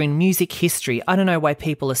non-factor in music history. I don't know why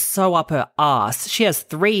people are so up her ass. She has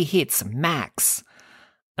 3 hits max.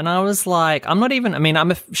 And I was like, I'm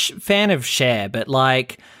a fan of Cher, but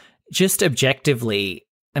like, just objectively,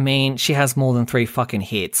 I mean, she has more than 3 fucking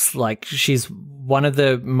hits. Like, she's one of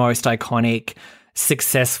the most iconic,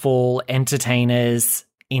 successful entertainers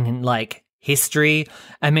in like history.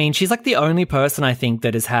 I mean, she's like the only person I think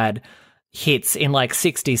that has had hits in like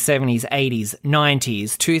 60s, 70s, 80s,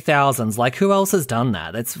 90s, 2000s. Like, who else has done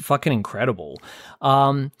that? That's fucking incredible.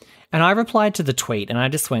 And I replied to the tweet, and I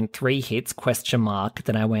just went 3 hits, ?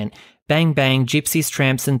 Then I went, bang, bang, gypsies,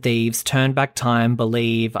 tramps and thieves, turn back time,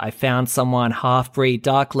 believe, I found someone, half-breed,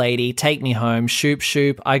 dark lady, take me home, shoop,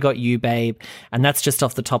 shoop, I got you, babe. And that's just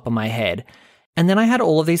off the top of my head. And then I had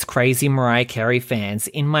all of these crazy Mariah Carey fans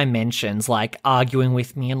in my mentions, like, arguing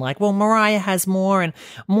with me and like, well, Mariah has more and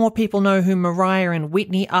more people know who Mariah and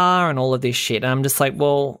Whitney are and all of this shit. And I'm just like,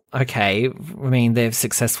 well, okay. I mean, they're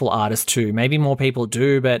successful artists too. Maybe more people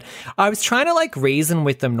do, but I was trying to like reason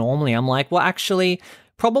with them normally. I'm like, well, actually,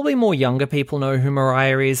 probably more younger people know who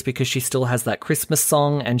Mariah is because she still has that Christmas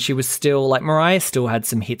song, and she was still, like, Mariah still had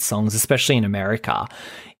some hit songs, especially in America,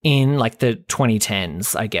 in like the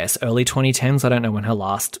 2010s, I guess, early 2010s. I don't know when her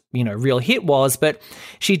last, you know, real hit was, but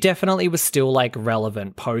she definitely was still like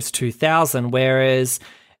relevant post 2000, whereas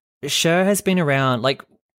Cher's been around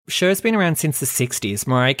since the 60s.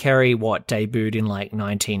 Mariah Carey, debuted in like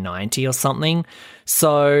 1990 or something.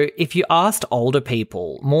 So if you asked older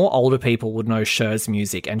people, more older people would know Cher's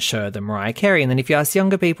music and Cher than Mariah Carey. And then if you asked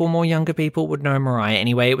younger people, more younger people would know Mariah.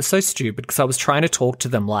 Anyway, it was so stupid because I was trying to talk to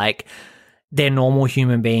them like they're normal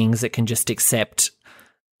human beings that can just accept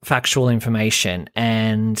factual information,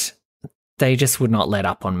 and they just would not let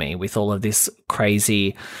up on me with all of this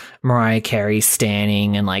crazy Mariah Carey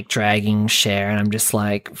standing and like dragging Cher, and I'm just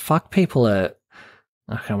like, fuck, people are,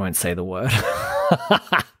 I won't say the word.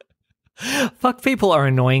 Fuck, people are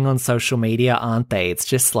annoying on social media, aren't they? It's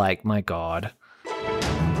just like, my God.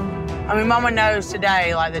 I mean, Mama knows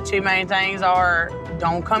today, like, the 2 main things are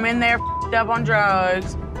don't come in there up on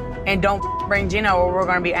drugs, and don't bring Gino or we're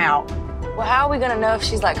going to be out. Well, how are we going to know if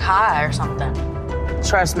she's like high or something?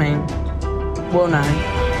 Trust me, we'll know.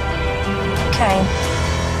 Okay.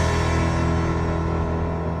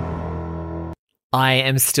 I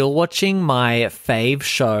am still watching my fave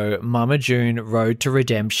show, Mama June Road to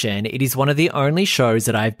Redemption. It is one of the only shows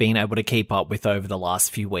that I've been able to keep up with over the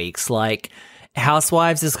last few weeks. Like,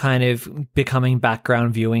 Housewives is kind of becoming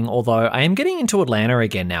background viewing, although I am getting into Atlanta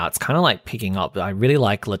again now. It's kind of like picking up. I really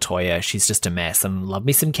like LaToya. She's just a mess, and love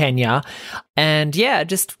me some Kenya. And yeah,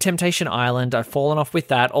 just Temptation Island. I've fallen off with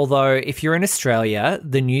that. Although if you're in Australia,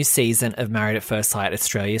 the new season of Married at First Sight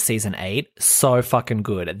Australia, season 8, so fucking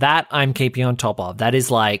good. That I'm keeping on top of. That is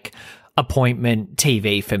like appointment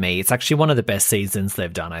TV for me. It's actually one of the best seasons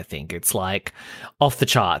they've done, I think. It's like off the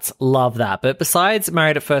charts. Love that. But besides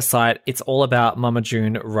Married at First Sight, it's all about Mama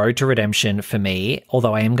June Road to Redemption for me,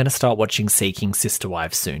 although I am going to start watching Seeking Sister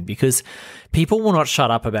Wives soon because people will not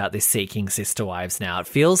shut up about this Seeking Sister Wives now. It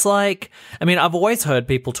feels like, I mean, I've always heard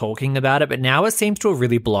people talking about it, but now it seems to have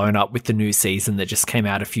really blown up with the new season that just came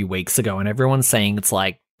out a few weeks ago, and everyone's saying it's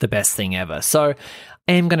like the best thing ever. So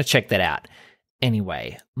I am going to check that out.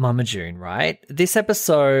 Anyway, Mama June, right? This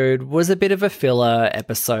episode was a bit of a filler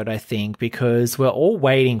episode, I think, because we're all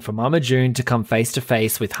waiting for Mama June to come face to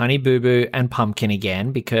face with Honey Boo Boo and Pumpkin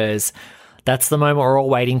again, because that's the moment we're all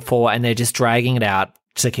waiting for, and they're just dragging it out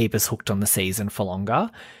to keep us hooked on the season for longer.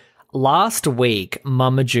 Last week,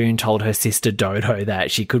 Mama June told her sister Dodo that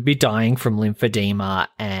she could be dying from lymphedema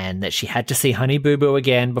and that she had to see Honey Boo Boo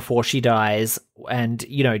again before she dies. And,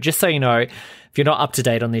 you know, just so you know, if you're not up to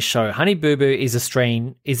date on this show, Honey Boo Boo is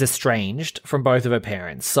estranged from both of her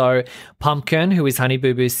parents. So Pumpkin, who is Honey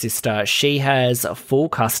Boo Boo's sister, she has full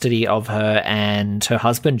custody of her, and her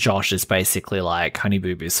husband Josh is basically like Honey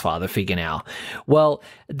Boo Boo's father figure now. Well,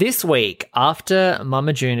 this week, after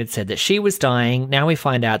Mama June had said that she was dying, now we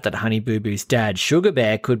find out that Honey Boo Boo's dad, Sugar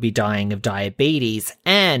Bear, could be dying of diabetes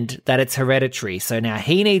and that it's hereditary. So now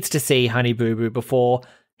he needs to see Honey Boo Boo before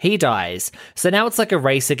he dies. So now it's like a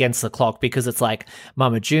race against the clock, because it's like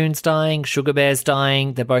Mama June's dying, Sugar Bear's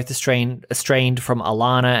dying, they're both estranged from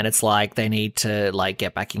Alana, and it's like they need to like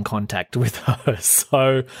get back in contact with her.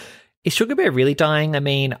 So is Sugar Bear really dying? I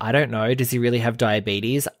mean, I don't know. Does he really have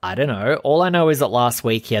diabetes? I don't know. All I know is that last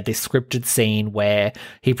week he had this scripted scene where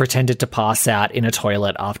he pretended to pass out in a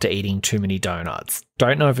toilet after eating too many donuts.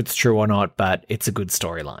 Don't know if it's true or not, but it's a good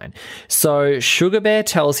storyline. So Sugar Bear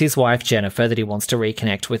tells his wife Jennifer that he wants to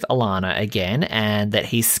reconnect with Alana again, and that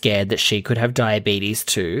he's scared that she could have diabetes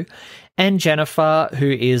too. And Jennifer, who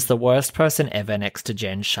is the worst person ever next to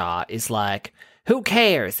Jen Shah, is like, who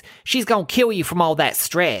cares? She's gonna kill you from all that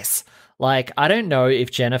stress. Like, I don't know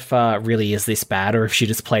if Jennifer really is this bad or if she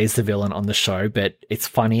just plays the villain on the show, but it's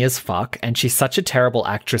funny as fuck. And she's such a terrible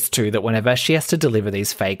actress too, that whenever she has to deliver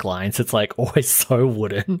these fake lines, it's like always so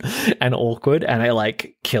wooden and awkward, and it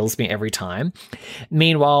like kills me every time.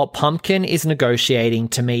 Meanwhile, Pumpkin is negotiating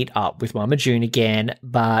to meet up with Mama June again,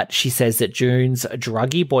 but she says that June's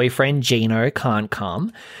druggy boyfriend Gino can't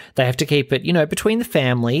come. They have to keep it, you know, between the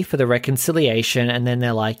family for the reconciliation, and then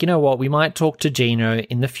they're like, you know what, we might talk to Gino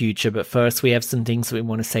in the future, but first we have some things that we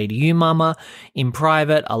want to say to you, Mama, in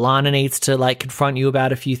private. Alana needs to like confront you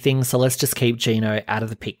about a few things, so let's just keep Gino out of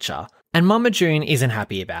the picture. And Mama June isn't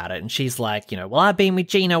happy about it, and she's like, you know, well, I've been with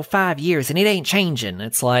Gino 5 years and it ain't changing.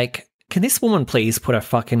 It's like, can this woman please put her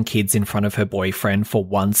fucking kids in front of her boyfriend for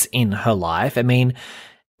once in her life? I mean,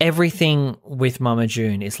 everything with Mama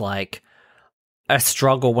June is like a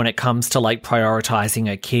struggle when it comes to like prioritizing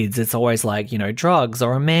her kids. It's always like, you know, drugs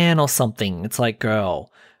or a man or something. It's like,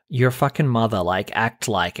 girl, you're a fucking mother, like, act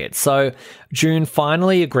like it. So June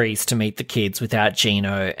finally agrees to meet the kids without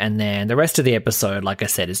Gino, and then the rest of the episode, like I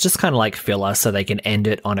said, is just kind of like filler so they can end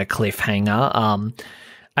it on a cliffhanger.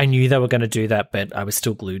 I knew they were going to do that, but I was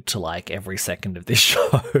still glued to like every second of this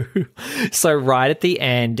show. So right at the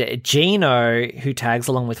end, Gino, who tags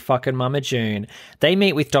along with fucking Mama June, they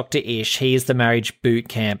meet with Dr. Ish. He is the marriage boot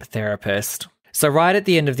camp therapist. So right at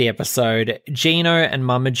the end of the episode, Gino and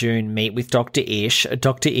Mama June meet with Dr. Ish.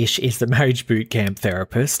 Dr. Ish is the marriage boot camp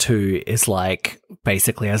therapist who is like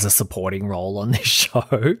basically has a supporting role on this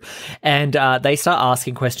show. And they start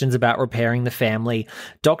asking questions about repairing the family.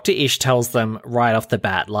 Dr. Ish tells them right off the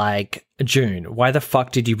bat, like, June, why the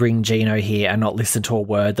fuck did you bring Gino here and not listen to a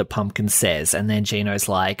word that Pumpkin says? And then Gino's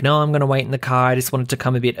like, no, I'm going to wait in the car. I just wanted to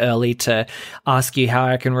come a bit early to ask you how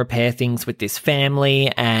I can repair things with this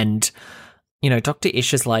family. And you know, Dr.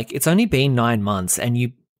 Ish is like, it's only been 9 months and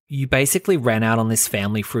you basically ran out on this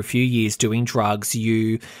family for a few years doing drugs.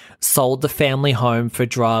 You sold the family home for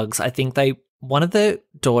drugs. I think one of the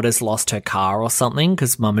daughters lost her car or something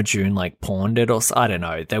because Mama June like pawned it, or I don't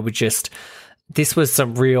know. This was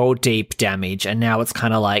some real deep damage, and now it's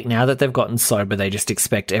kind of like, now that they've gotten sober, they just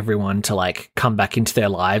expect everyone to like come back into their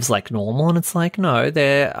lives like normal, and it's like, no,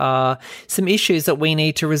 there are some issues that we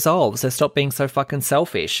need to resolve, so stop being so fucking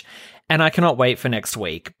selfish. And I cannot wait for next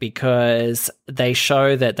week because they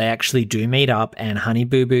show that they actually do meet up, and Honey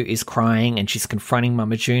Boo Boo is crying and she's confronting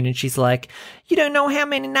Mama June and she's like, you don't know how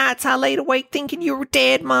many nights I laid awake thinking you were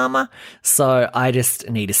dead, Mama. So I just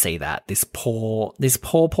need to see that. This poor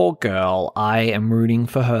girl, I am rooting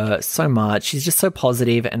for her so much. She's just so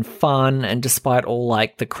positive and fun, and despite all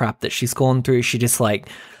like the crap that she's gone through, she just like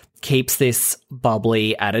keeps this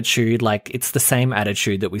bubbly attitude. Like, it's the same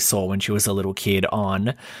attitude that we saw when she was a little kid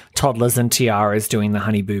on Toddlers and Tiaras doing the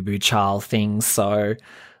Honey Boo Boo child thing. So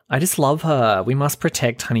I just love her. We must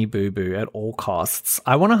protect Honey Boo Boo at all costs.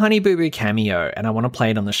 I want a Honey Boo Boo cameo and I want to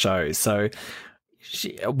play it on the show. So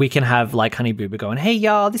we can have like Honey Boo Boo going, hey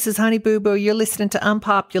y'all, this is Honey Boo Boo. You're listening to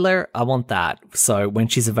Unpopular. I want that. So when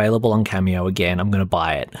she's available on Cameo again, I'm going to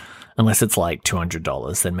buy it. Unless it's like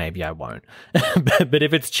 $200, then maybe I won't. But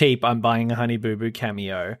if it's cheap, I'm buying a Honey Boo Boo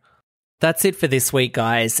cameo. That's it for this week,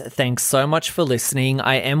 guys. Thanks so much for listening.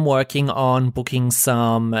 I am working on booking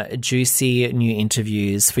some juicy new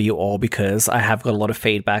interviews for you all because I have got a lot of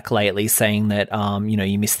feedback lately saying that,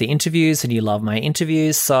 you missed the interviews and you love my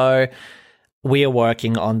interviews. So we are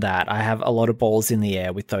working on that. I have a lot of balls in the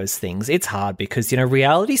air with those things. It's hard because,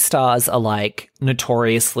 reality stars are like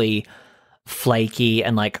notoriously flaky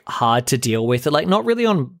and like hard to deal with. Like not really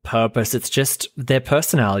on purpose. It's just their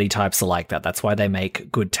personality types are like that. That's why they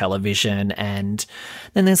make good television. And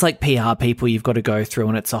then there's like PR people you've got to go through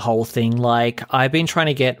and it's a whole thing. Like I've been trying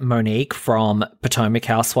to get Monique from Potomac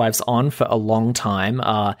Housewives on for a long time.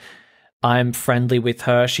 I'm friendly with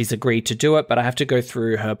her. She's agreed to do it, but I have to go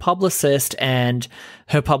through her publicist and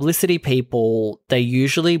her publicity people. They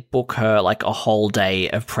usually book her like a whole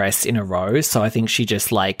day of press in a row. So I think she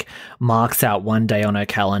just like marks out one day on her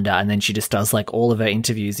calendar and then she just does like all of her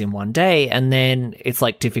interviews in one day. And then it's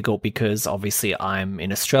like difficult because obviously I'm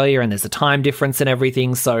in Australia and there's a time difference and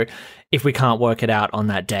everything. So if we can't work it out on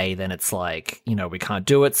that day, then it's like, we can't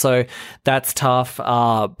do it. So that's tough.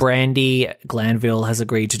 Brandy Glanville has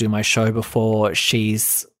agreed to do my show before.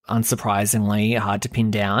 She's unsurprisingly hard to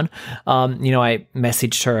pin down. I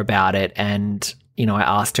messaged her about it and, I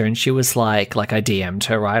asked her and she was like I DM'd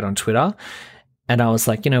her, right, on Twitter. And I was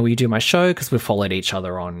like, will you do my show? Because we've followed each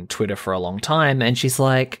other on Twitter for a long time. And she's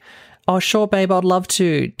like, oh, sure, babe, I'd love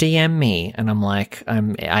to. DM me. And I'm like, I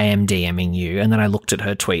am DMing you. And then I looked at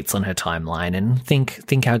her tweets on her timeline and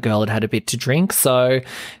think our girl had a bit to drink. So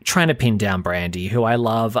trying to pin down Brandy, who I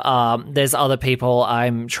love. There's other people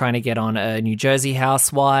I'm trying to get on, a New Jersey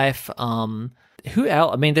housewife. Who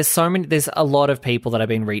else? I mean, there's a lot of people that I've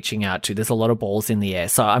been reaching out to. There's a lot of balls in the air.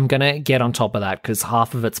 So I'm going to get on top of that because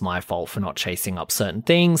half of it's my fault for not chasing up certain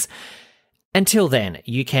things. Until then,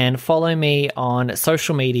 you can follow me on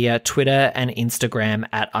social media, Twitter and Instagram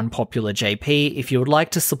at UnpopularJP. If you would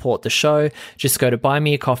like to support the show, just go to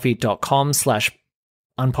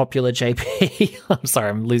buymeacoffee.com/unpopularJP. I'm sorry,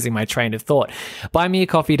 I'm losing my train of thought.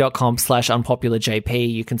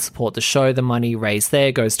 Buymeacoffee.com/unpopularJP. You can support the show. The money raised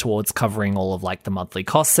there goes towards covering all of like the monthly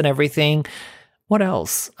costs and everything. What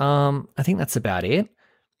else? I think that's about it.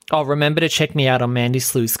 Oh, remember to check me out on Mandy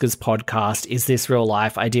Sluska's podcast, Is This Real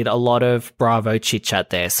Life? I did a lot of Bravo chit-chat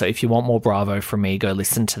there, so if you want more Bravo from me, go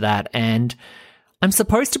listen to that. And I'm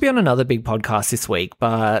supposed to be on another big podcast this week,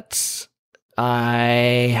 but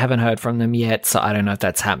I haven't heard from them yet, so I don't know if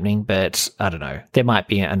that's happening, but I don't know. There might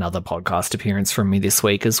be another podcast appearance from me this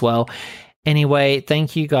week as well. Anyway,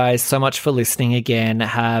 thank you guys so much for listening again.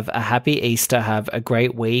 Have a happy Easter, have a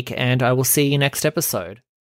great week, and I will see you next episode.